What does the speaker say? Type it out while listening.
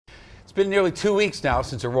It's been nearly 2 weeks now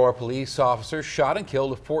since Aurora police officers shot and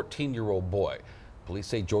killed a 14-year-old boy. Police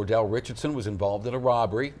say Jor'Dell Richardson was involved in a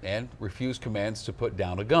robbery and refused commands to put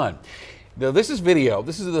down a gun. Now, this is video.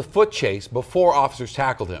 This is the foot chase before officers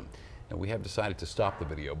tackled him. And we have decided to stop the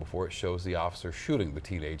video before it shows the officer shooting the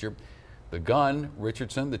teenager. The gun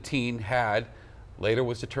Richardson, the teen, had later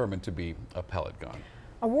was determined to be a pellet gun.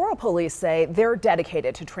 Aurora police say they're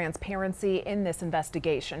dedicated to transparency in this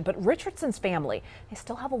investigation, but Richardson's family, they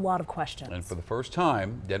still have a lot of questions. And for the first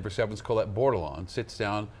time, Denver 7's Colette Bordelon sits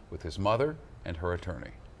down with his mother and her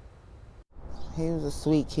attorney. He was a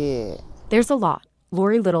sweet kid. There's a lot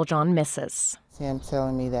Lori Littlejohn misses. Him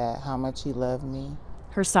telling me that how much he loved me.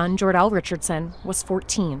 Her son, Jor'Dell Richardson, was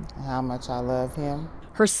 14. And how much I love him.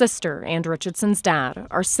 Her sister and Richardson's dad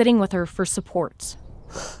are sitting with her for support.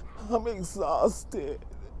 I'm exhausted.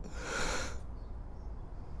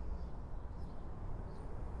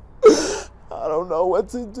 I don't know what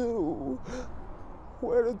to do,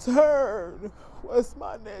 where to turn, what's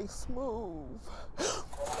my next move.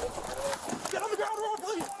 Get on the ground, Aurora,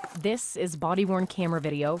 please! This is body-worn camera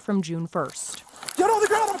video from June 1st. Get on the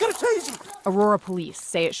ground, I'm gonna chase you! Aurora police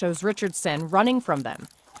say it shows Richardson running from them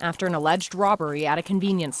after an alleged robbery at a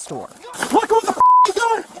convenience store. Look what the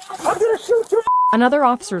gun! I'm gonna shoot you! Another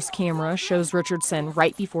officer's camera shows Richardson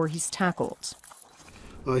right before he's tackled.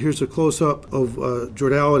 Here's a close-up of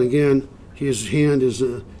Jor'Dell, and again, his hand is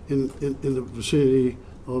in the vicinity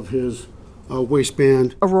of his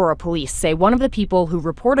waistband. Aurora police say one of the people who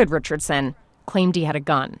reported Richardson claimed he had a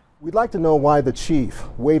gun. We'd like to know why the chief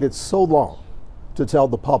waited so long to tell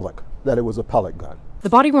the public that it was a pellet gun. The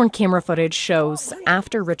body-worn camera footage shows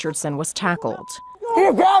after Richardson was tackled.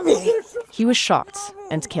 Here, grab me! He was shot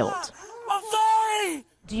and killed. I'm sorry!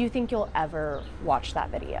 Do you think you'll ever watch that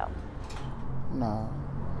video? No.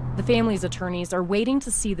 The family's attorneys are waiting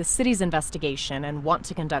to see the city's investigation and want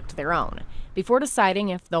to conduct their own before deciding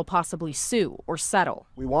if they'll possibly sue or settle.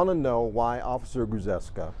 We want to know why Officer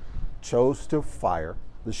Gruzeska chose to fire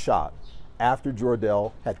the shot after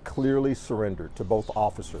Jor'Dell had clearly surrendered to both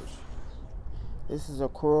officers. This is a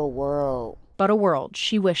cruel world. But a world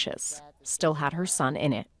she wishes still had her son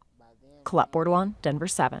in it. Colette Bordelon, Denver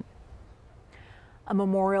 7. A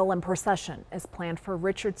memorial and procession is planned for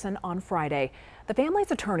Richardson on Friday. The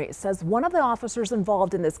family's attorney says one of the officers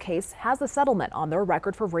involved in this case has a settlement on their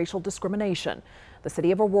record for racial discrimination. The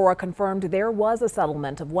city of Aurora confirmed there was a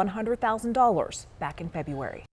settlement of $100,000 back in February.